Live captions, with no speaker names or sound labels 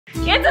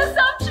It's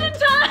assumption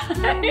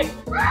time!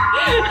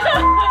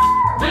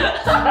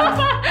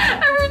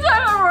 Every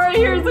time Aurora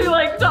hears me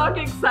like talk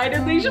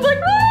excitedly, she's like,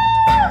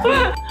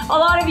 woo! A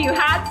lot of you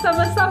had some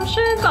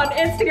assumptions on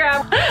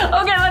Instagram.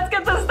 Okay, let's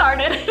get this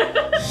started.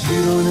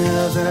 You don't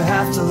ever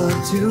have to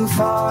look too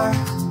far.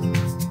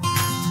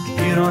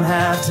 You don't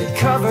have to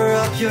cover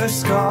up your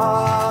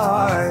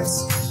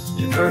scars.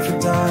 You're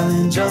perfect,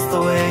 darling, just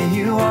the way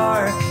you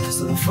are.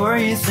 So before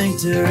you think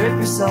to rip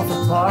yourself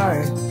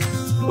apart,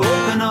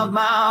 open up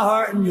my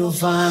heart and you'll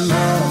find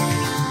love,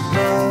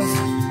 love,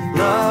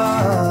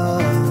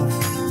 love,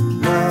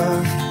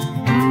 love.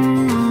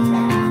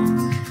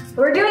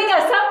 We're doing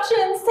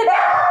assumptions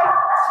today.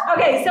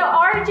 Okay, so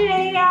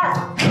RJ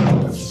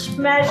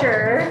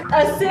measure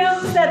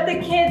assumes that the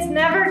kids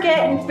never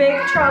get in big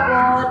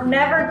trouble,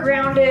 never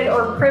grounded,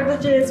 or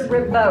privileges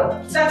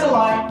revoked. That's a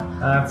lie.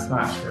 That's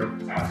not true.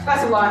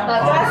 That's a lie.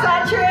 That's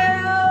not true.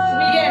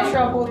 You get in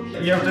trouble.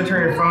 You have to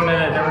turn your phone in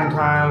at different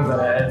times.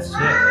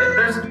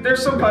 And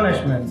there's some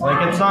punishments.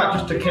 Like, it's not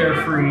just a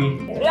carefree.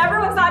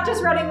 Everyone's not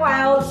just running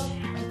wild.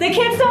 The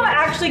kids don't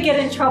actually get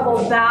in trouble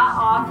that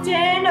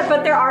often,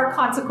 but there are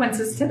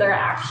consequences to their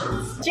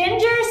actions.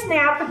 Ginger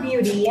Snap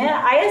Beauty,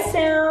 I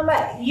assume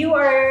you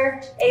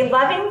are a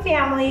loving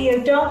family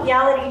who don't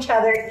yell at each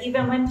other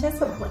even when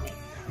disciplining.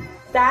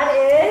 That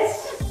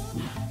is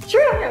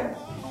true.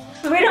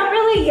 We don't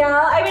really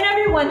yell. I mean,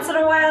 every once in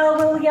a while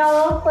we'll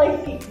yell,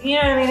 like, you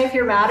know what I mean, if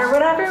you're mad or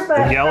whatever,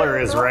 but— The yeller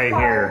is right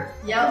here.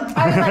 Yep.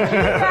 I mean, like, he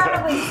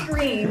randomly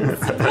screams.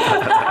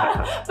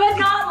 But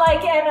not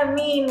like in a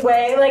mean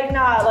way, like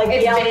not like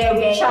It's yelling video at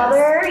each games.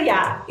 other.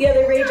 Yeah,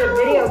 they rage at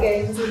video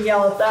games and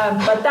yell at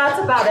them, but that's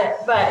about it.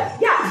 But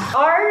yeah,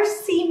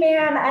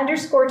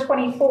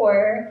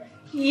 RCman_24,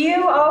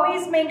 you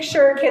always make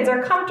sure kids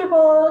are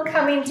comfortable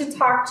coming to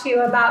talk to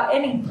you about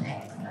anything.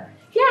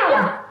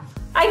 Yeah.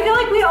 I feel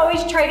like we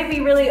always try to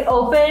be really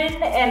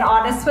open and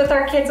honest with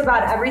our kids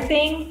about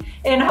everything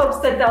in hopes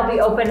that they'll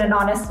be open and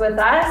honest with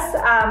us.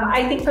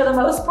 I think for the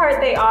most part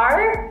they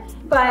are,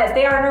 but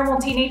they are normal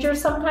teenagers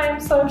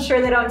sometimes, so I'm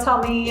sure they don't tell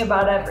me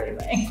about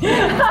everything.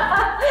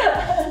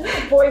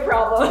 Boy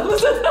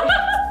problems.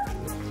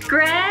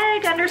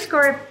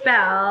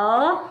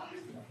 Greg_Bell.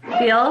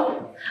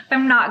 Bill,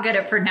 I'm not good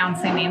at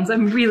pronouncing names.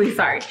 I'm really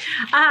sorry.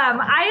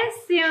 I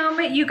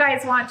assume you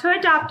guys want to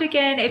adopt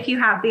again if you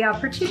have the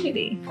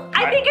opportunity.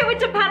 I think it would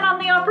depend on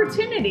the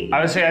opportunity.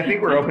 I would say I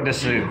think we're open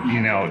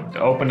to,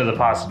 open to the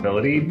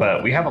possibility,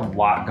 but we have a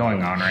lot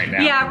going on right now.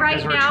 Yeah, right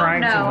because we're now,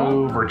 trying no. to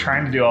move, we're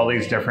trying to do all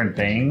these different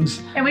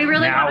things. And we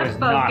really now want to is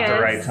focus. not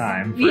the right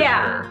time. For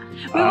Yeah, sure.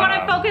 we want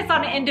to focus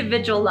on an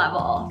individual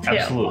level too.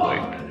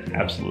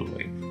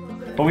 Absolutely.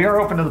 But we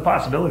are open to the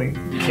possibility.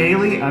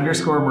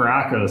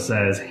 Kaylee_Morocco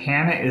says,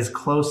 Hannah is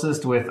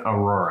closest with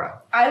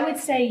Aurora. I would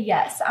say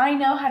yes. I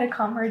know how to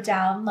calm her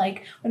down.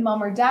 Like when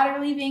mom or dad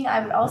are leaving, I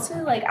would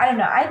also I don't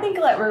know. I think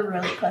that we're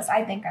really close.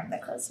 I think I'm the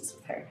closest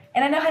with her.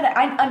 And I know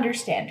I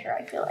understand her,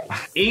 I feel like.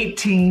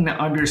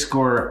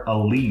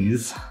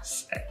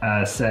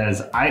 18_Elise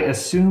says, I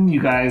assume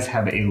you guys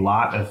have a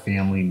lot of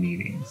family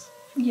meetings.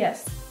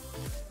 Yes.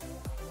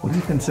 What do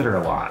you consider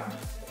a lot?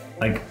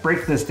 Like,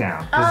 break this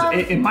down. 'Cause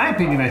in my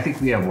opinion, I think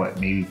we have,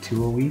 maybe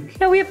 2 a week?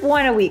 No, we have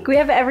 1 a week. We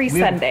have every We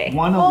have Sunday.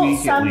 1 a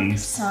week at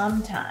least.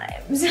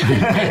 Sometimes.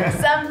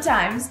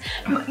 Sometimes.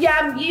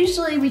 Yeah,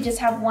 usually we just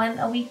have 1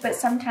 a week, but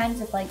sometimes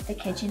if the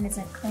kitchen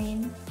isn't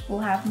clean,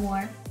 we'll have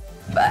more.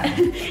 But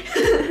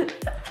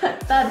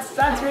that's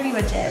pretty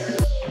much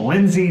it.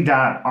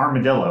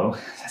 Lindsay.Armadillo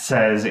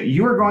says,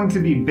 you are going to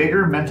be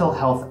bigger mental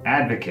health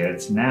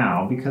advocates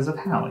now because of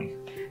Hallie.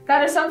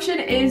 That assumption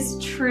is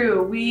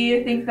true.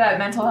 We think that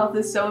mental health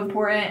is so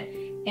important,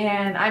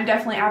 and I'm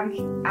definitely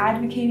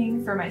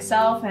advocating for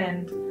myself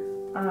and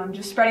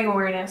just spreading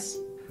awareness.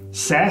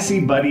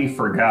 Sassy Buddy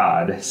for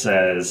God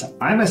says,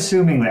 I'm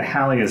assuming that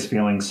Hallie is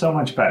feeling so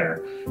much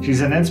better.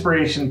 She's an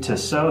inspiration to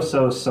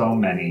so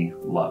many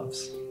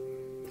loves.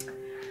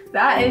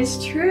 That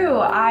is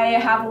true. I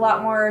have a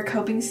lot more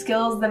coping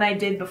skills than I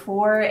did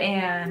before,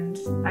 and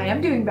I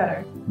am doing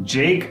better.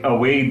 Jake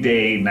Away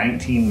Day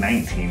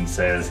 1919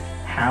 says,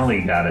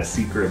 Hallie got a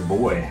secret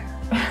boy.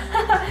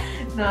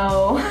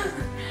 No,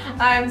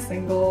 I'm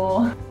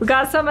single. We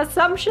got some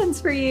assumptions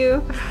for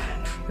you.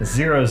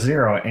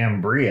 00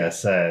 Ambria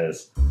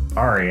says,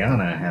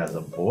 Ariana has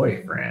a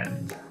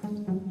boyfriend.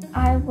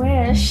 I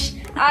wish.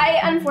 I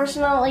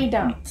unfortunately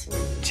don't.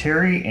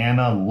 Terry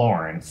Anna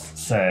Lawrence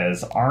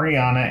says,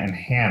 Ariana and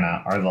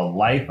Hannah are the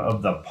life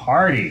of the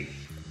party.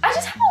 I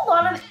just have a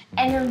lot of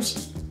energy.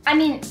 I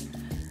mean,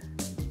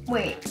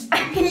 wait.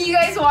 You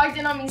guys walked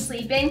in on me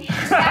sleeping.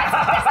 That's because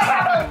I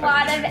have a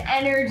lot of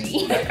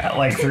energy.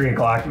 At 3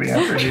 o'clock in the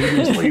afternoon,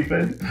 you're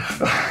sleeping. I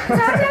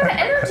have to have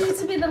energy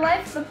to be the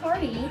life of the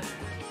party.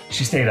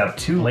 She stayed up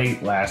too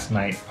late last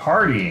night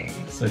partying,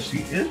 so she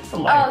is the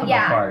life of the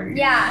party.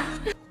 Yeah.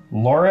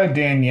 Laura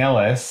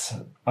Danielis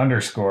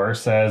 _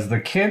 says, the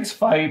kids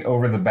fight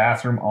over the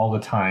bathroom all the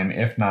time,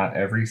 if not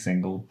every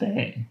single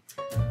day.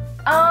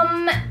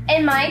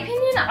 In my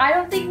opinion, I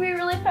don't think we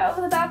really fight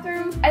over the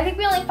bathroom. I think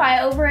we only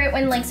fight over it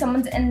when like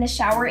someone's in the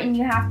shower and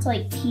you have to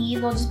like pee.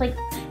 They'll just like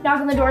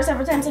knock on the door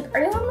several times like,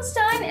 are you almost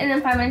done? And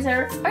then 5 minutes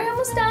later, are you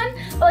almost done?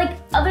 But like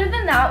other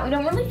than that, we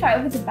don't really fight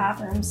over the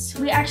bathrooms.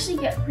 We actually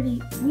get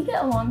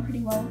along pretty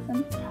well with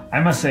them.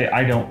 I must say,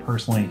 I don't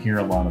personally hear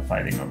a lot of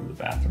fighting over the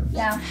bathrooms.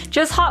 Yeah.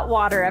 Just hot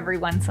water every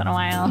once in a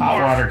while.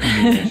 Hot water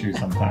can be an issue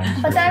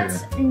sometimes. But for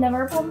that's sure.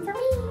 never a problem for me.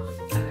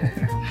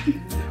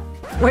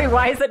 Wait,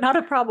 why is it not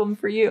a problem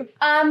for you?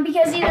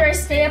 Because either I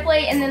stay up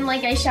late and then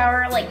like I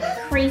shower like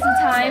crazy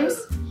times,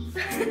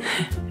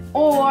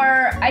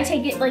 or I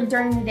take it like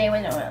during the day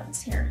when no one's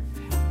here.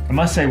 I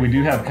must say, we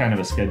do have kind of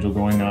a schedule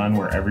going on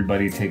where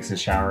everybody takes a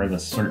shower at a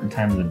certain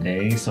time of the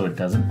day so it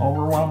doesn't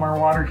overwhelm our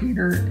water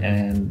heater,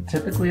 and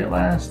typically it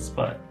lasts,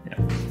 but yeah.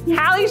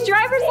 Hallie's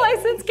driver's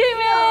license came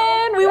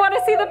in. We want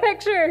to see the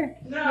picture.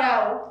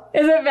 No.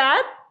 Is it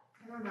bad?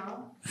 I don't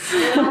know.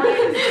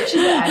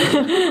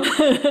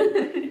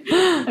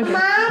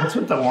 What's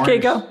with the orange? Okay,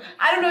 go.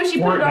 I don't know. She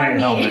put it on Fortnite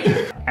me.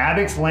 helmet.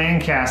 Addicts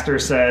Lancaster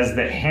says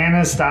that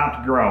Hannah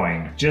stopped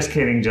growing. Just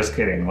kidding, just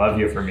kidding. Love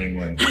you from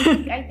England.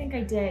 I think I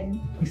did.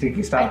 You think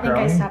you I stopped think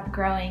growing? I stopped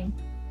growing.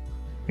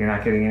 You're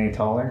not getting any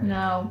taller?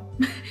 No.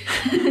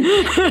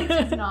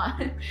 It's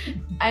not.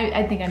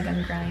 I think I'm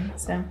done growing,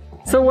 so.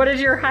 So what is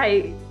your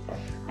height?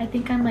 I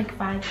think I'm like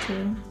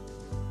 5'2".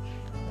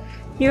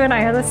 You and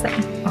I are the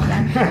same.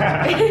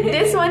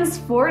 This one's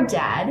for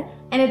Dad,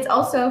 and it's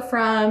also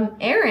from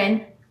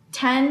Aaron,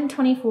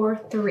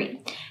 1024-3.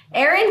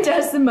 Aaron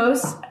does the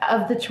most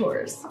of the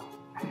chores.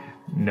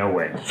 No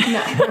way.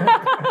 No.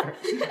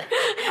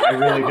 I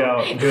really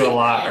don't do a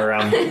lot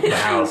around the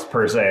house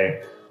per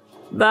se.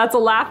 That's a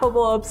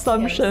laughable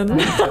assumption.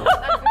 Yes,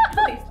 that's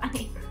really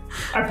funny.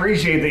 I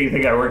appreciate that you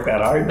think I work that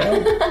hard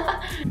though.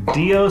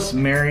 Dios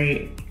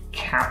Mary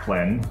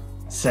Kaplan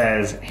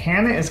says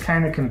Hannah is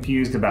kind of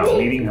confused about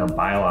meeting her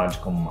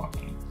biological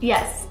mommy.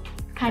 Yes,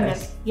 kind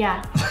of,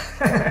 yeah.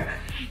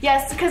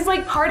 Yes, because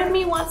like part of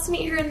me wants to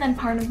meet her and then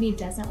part of me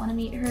doesn't want to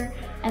meet her.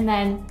 And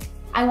then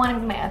I want to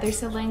meet my other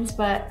siblings,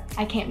 but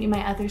I can't meet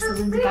my other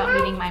siblings without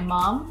meeting my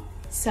mom.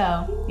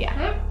 So,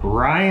 yeah.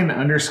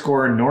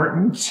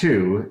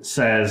 Ryan_Norton2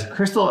 says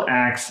Crystal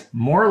acts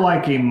more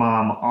like a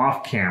mom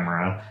off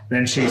camera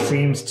than she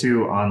seems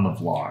to on the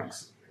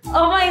vlogs.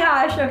 Oh my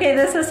gosh, okay,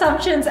 this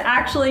assumption's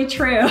actually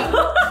true.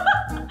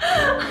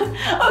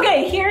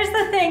 Okay, here's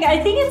the thing. I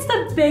think it's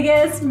the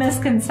biggest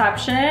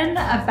misconception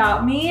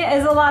about me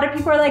is a lot of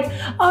people are like,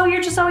 oh,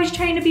 you're just always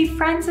trying to be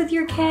friends with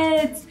your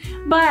kids.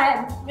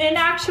 But in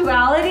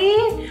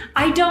actuality,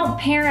 I don't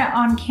parent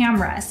on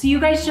camera. So you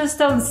guys just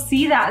don't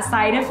see that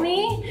side of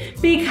me,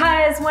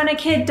 because when a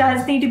kid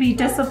does need to be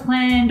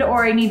disciplined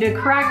or I need to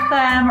correct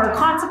them or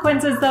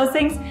consequences, those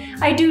things,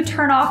 I do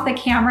turn off the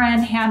camera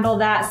and handle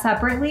that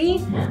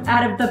separately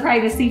out of the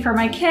privacy for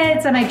my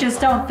kids. And I just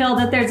don't feel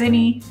that there's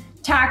any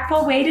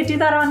tactful way to do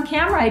that on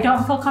camera. I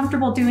don't feel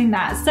comfortable doing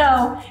that.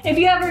 So if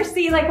you ever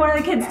see like one of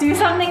the kids do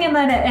something and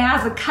then it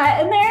has a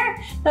cut in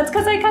there, that's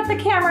because I cut the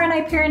camera and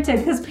I parented,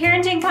 because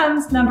parenting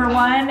comes number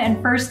one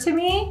and first to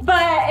me.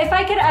 But if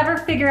I could ever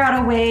figure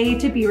out a way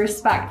to be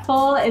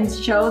respectful and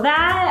show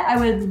that, I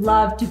would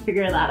love to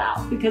figure that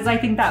out, because I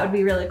think that would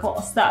be really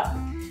cool. So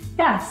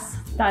yes,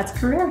 that's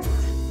correct.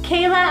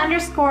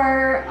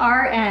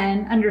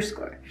 Kayla_RN_.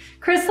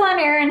 Crystal and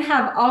Aaron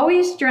have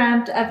always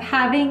dreamt of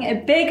having a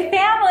big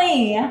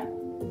family.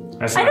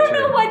 That's I not don't true.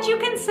 know what you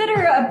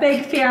consider a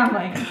big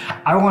family.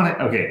 I want it,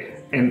 okay,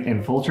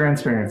 in full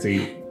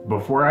transparency,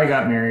 before I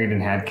got married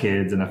and had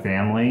kids and a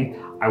family,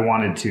 I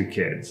wanted 2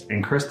 kids,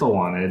 and Crystal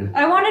wanted.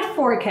 I wanted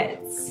 4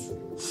 kids.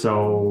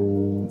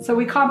 So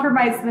we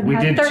compromised and we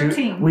had did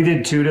 13. 2. We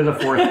did 2 to the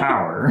 4th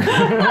power,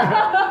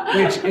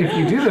 which, if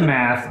you do the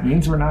math,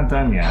 means we're not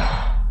done yet.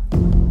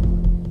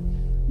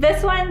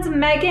 This one's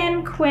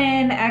Megan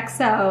Quinn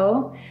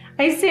XO.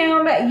 I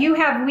assume you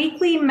have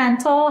weekly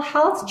mental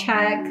health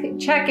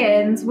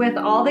check-ins with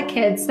all the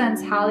kids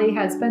since Hallie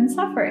has been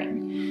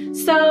suffering.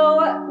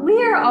 So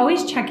we are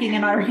always checking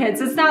in on our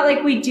kids. It's not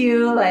like we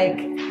do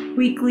like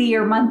weekly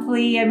or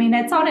monthly. I mean,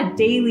 it's on a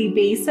daily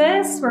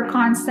basis. We're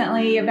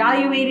constantly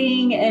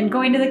evaluating and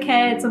going to the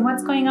kids and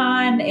what's going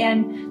on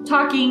and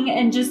talking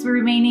and just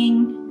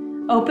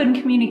remaining open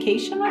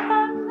communication with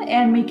them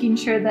and making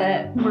sure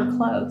that we're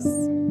close.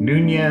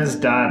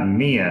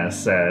 Nunez.Nia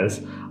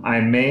says,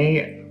 I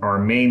may or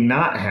may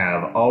not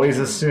have always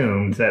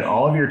assumed that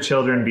all of your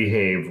children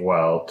behave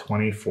well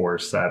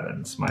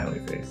 24/7, smiley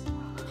face.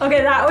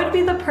 Okay, that would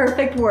be the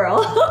perfect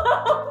world.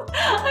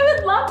 I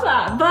would love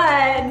that,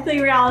 but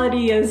the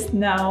reality is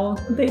no,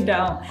 they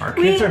don't. Our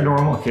kids are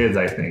normal kids,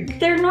 I think.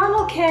 They're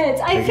normal kids.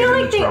 I They feel get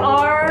like into they trouble,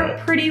 are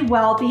but- pretty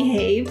well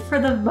behaved for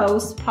the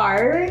most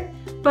part,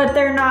 but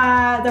they're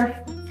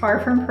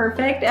far from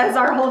perfect, as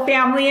our whole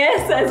family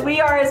is, as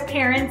we are as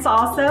parents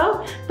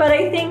also. But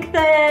I think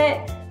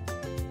that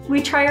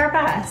we try our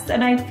best,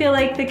 and I feel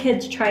like the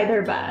kids try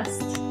their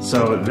best.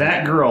 So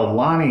that girl,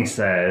 Lonnie,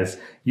 says,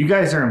 you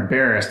guys are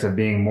embarrassed of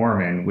being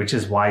Mormon, which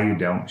is why you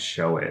don't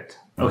show it.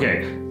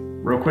 Okay,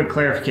 Real quick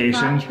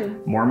clarification. Not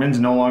true. Mormons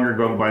no longer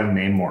go by the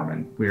name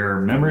Mormon. We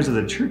are members of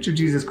the Church of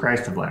Jesus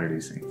Christ of Latter-day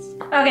Saints.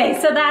 Okay,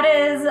 so that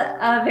is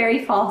a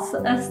very false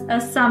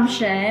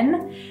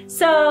assumption.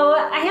 So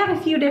I have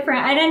a few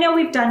different, and I know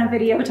we've done a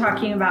video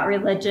talking about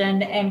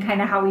religion and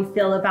kind of how we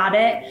feel about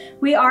it.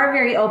 We are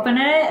very open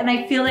in it, and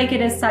I feel like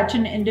it is such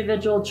an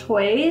individual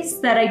choice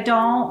that I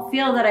don't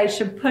feel that I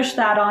should push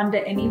that on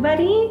to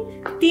anybody.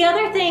 The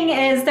other thing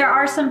is there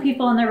are some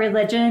people in the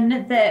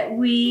religion that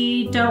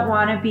we don't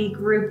want to be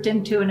grouped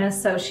into an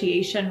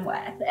association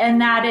with,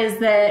 and that is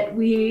that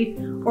we,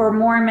 or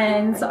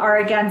Mormons, are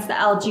against the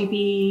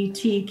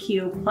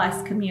LGBTQ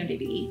plus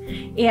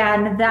community,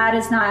 and that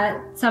is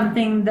not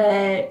something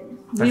that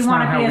we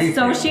want to be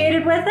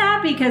associated with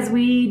that, because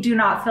we do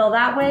not feel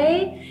that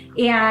way,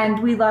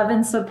 and we love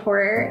and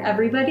support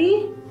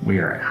everybody. We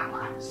are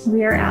allies.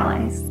 We are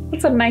allies.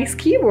 It's a nice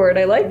keyboard.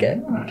 I like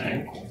it.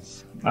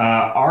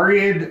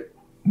 Ariad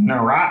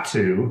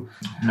Naruto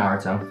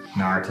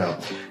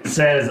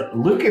says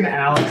Luke and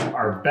Alex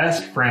are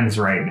best friends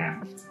right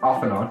now.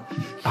 Off and on.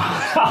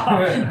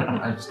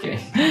 I'm just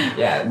kidding.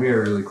 Yeah, we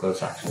are really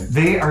close actually.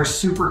 They are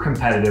super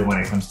competitive when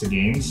it comes to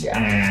games, Yeah.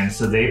 and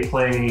so they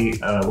play.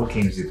 What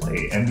games do you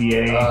play?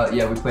 NBA.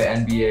 Yeah, we play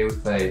NBA. We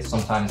play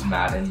sometimes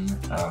Madden.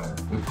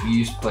 We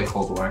used to play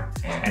Cold War,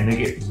 And they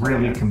get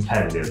really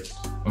competitive.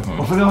 Mhm.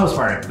 Well, for the most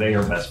part, they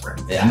are best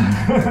friends.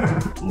 Yeah.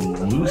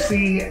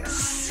 Lucy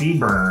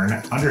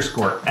Seaburn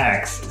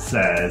 _X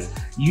says,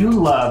 you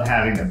love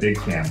having a big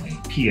family.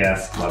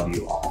 P.S. Love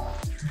you all.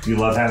 Do you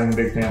love having a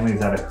big family?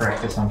 Is that a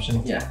correct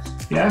assumption? Yeah.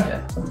 Yeah?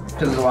 Yeah. Because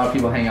there's a lot of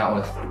people hang out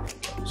with.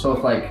 So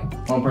if like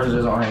one person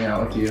doesn't hang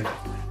out with you,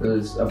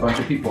 there's a bunch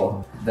of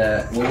people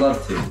that will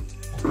love to.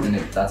 And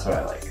that's what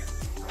I like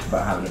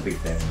about having a big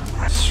family.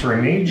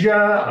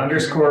 Srinija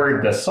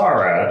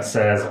 _Dasara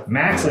says,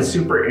 Max is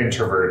super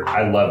introvert.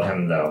 I love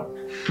him though.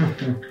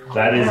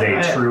 That is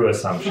a true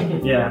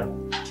assumption. Yeah.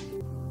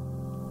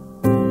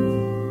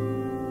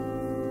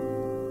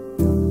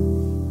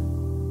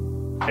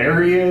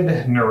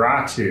 Ariad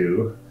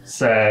Naratu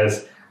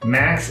says,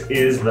 Max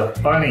is the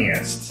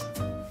funniest.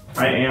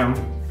 I am.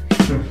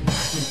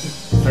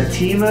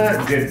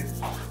 Fatima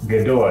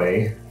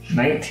Godoy,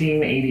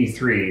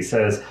 1983,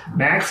 says,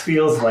 Max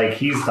feels like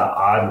he's the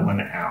odd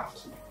one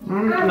out.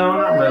 No,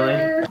 not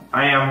really.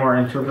 I am more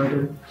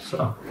introverted,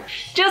 so.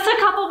 Just a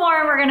couple more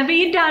and we're gonna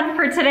be done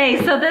for today.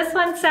 So this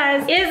one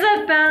says,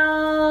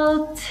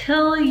 Isabel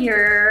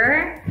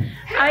Tillier,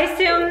 I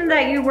assume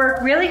that you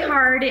work really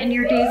hard and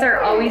your days are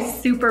always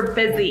super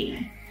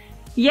busy.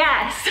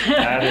 Yes,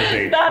 That is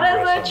a that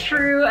is a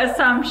true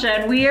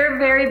assumption. We are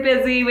very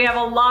busy. We have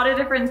a lot of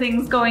different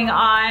things going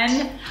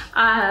on.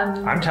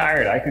 I'm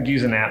tired. I could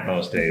use a nap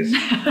most days,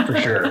 for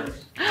sure.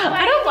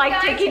 I don't like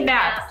taking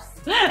naps.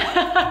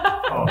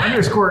 Oh,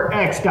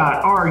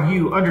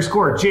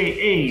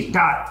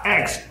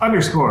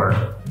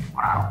 _X.RU_JA.X_.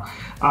 Wow.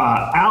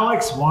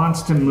 Alex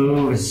wants to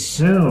move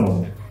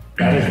soon.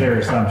 That is their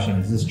assumption.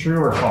 Is this true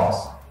or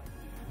false?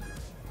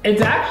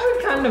 It's actually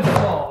kind of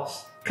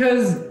false,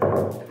 because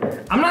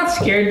I'm not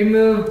scared to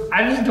move.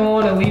 I just don't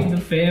want to leave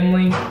the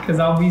family, because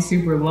I'll be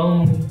super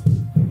lonely.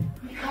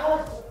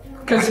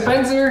 Because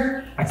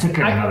Spencer, I took it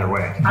another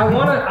way. I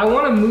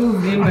wanna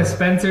move in with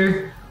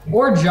Spencer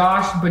or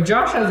Josh, but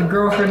Josh has a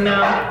girlfriend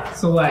now,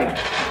 so like,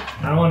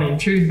 I don't want to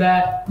intrude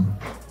that.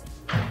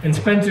 And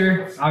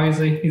Spencer,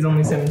 obviously, he's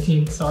only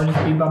 17, so I'll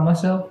just be by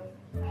myself.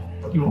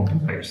 You won't be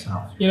by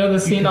yourself. You know the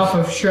scene off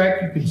of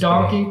Shrek, the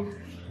donkey?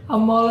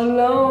 I'm all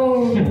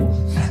alone.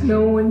 There's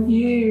no one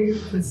here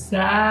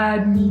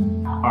beside me.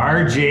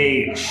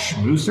 RJ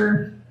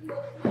Schmusser,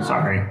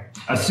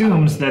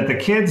 assumes that the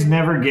kids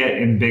never get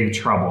in big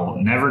trouble,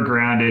 never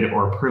grounded,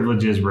 or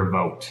privileges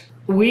revoked.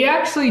 We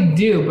actually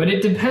do, but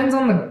it depends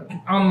on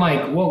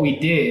like what we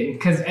did,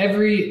 because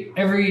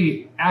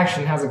every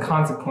action has a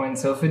consequence.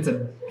 So if it's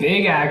a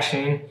big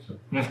action,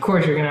 then of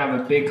course you're gonna have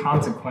a big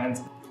consequence.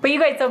 But you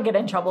guys don't get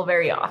in trouble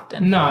very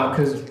often. No,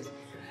 because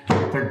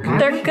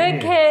They're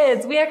good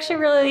kids. We actually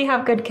really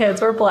have good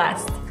kids. We're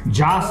blessed.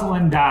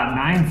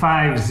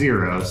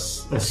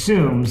 Jocelyn.950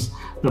 assumes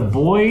the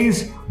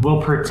boys will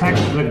protect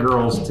the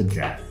girls to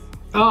death.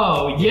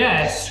 oh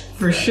yes,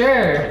 for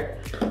sure.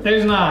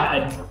 There's not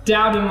a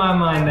doubt in my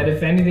mind that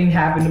if anything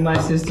happened to my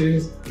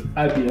sisters,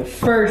 I'd be the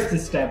first to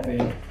step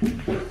in.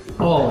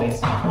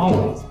 Always,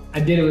 always. I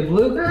did it with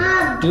Luke.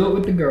 Do it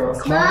with the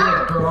girls. Call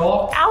me a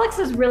girl. Alex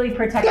is really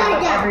protective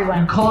of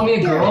everyone. Call me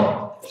a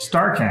girl.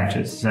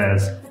 Starcatches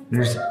says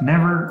there's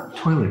never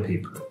toilet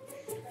paper.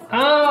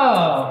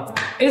 Oh,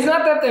 it's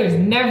not that there's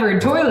never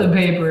toilet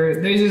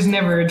paper. There's just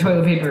never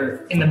toilet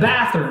paper in the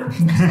bathroom.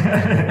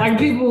 Like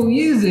people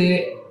use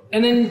it,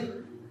 and then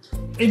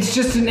it's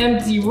just an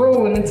empty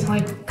roll, and it's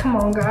like, come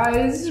on,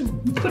 guys,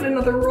 put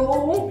another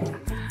roll.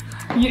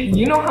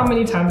 You know how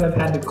many times I've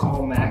had to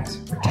call Max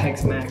or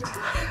text Max?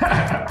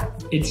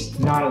 It's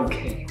not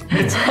okay.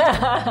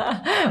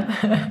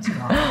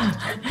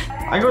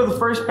 I go to the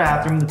first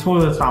bathroom, the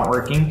toilet's not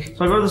working.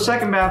 So I go to the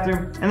second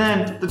bathroom, and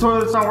then the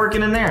toilet's not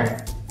working in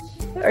there.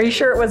 Are you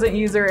sure it wasn't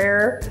user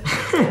error?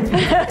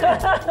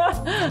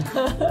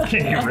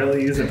 Can you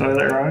really use a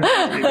toilet wrong?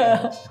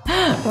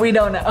 We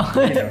don't know.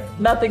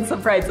 Nothing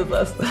surprises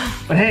us.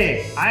 But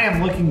hey, I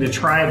am looking to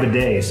try a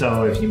bidet,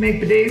 so if you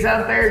make bidets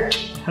out there,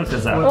 hook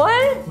us up.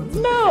 What?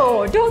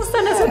 No, don't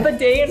send us a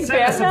bidet in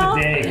Send us a fan mail.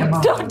 bidet, come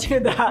on. Don't do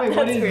that. Wait,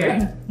 what That's is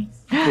weird. that?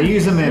 They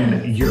use them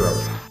in Europe.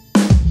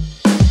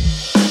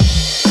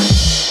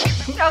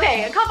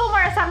 Okay, a couple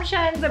more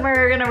assumptions and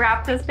we're gonna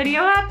wrap this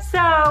video up. So,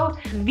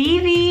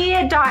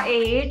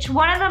 VV.H,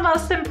 one of the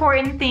most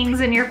important things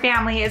in your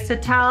family is to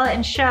tell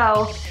and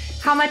show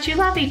how much you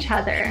love each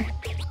other.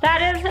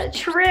 That is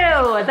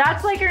true.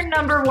 That's like your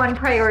 #1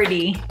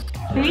 priority.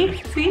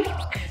 See?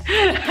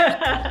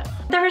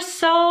 There's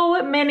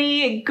so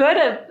many good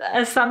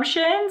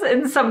assumptions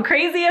and some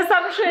crazy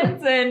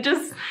assumptions and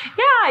just,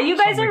 yeah, you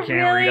guys are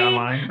really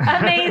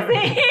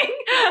amazing.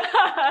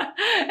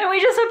 And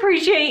we just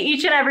appreciate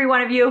each and every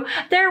one of you.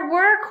 There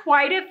were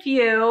quite a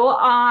few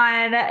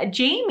on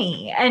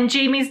Jamie and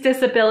Jamie's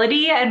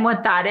disability and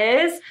what that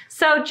is.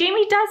 So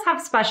Jamie does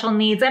have special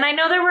needs. And I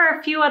know there were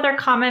a few other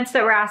comments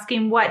that were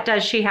asking, what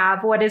does she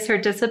have? What is her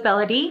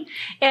disability?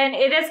 And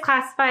it is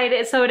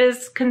classified, so it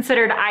is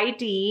considered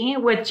ID,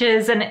 which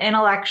is an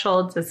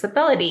intellectual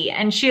disability.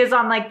 And she is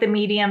on like the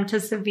medium to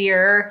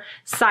severe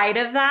side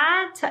of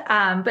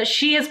that. But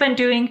she has been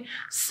doing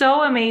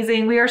so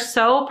amazing. We are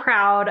so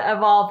proud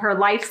of all of her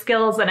life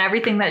skills and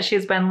everything that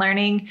she's been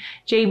learning.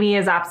 Jamie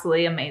is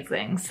absolutely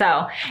amazing.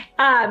 So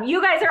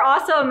you guys are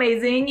also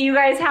amazing. You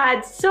guys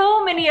had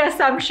so many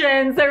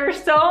assumptions. There were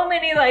so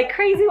many like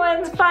crazy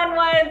ones, fun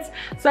ones.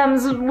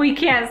 Some we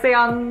can't say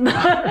on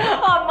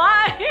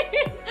online,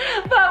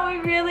 but we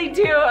really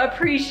do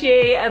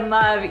appreciate and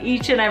love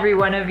each and every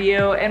one of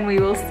you. And we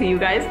will see you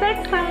guys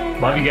next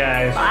time. Love you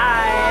guys.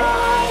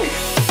 Bye.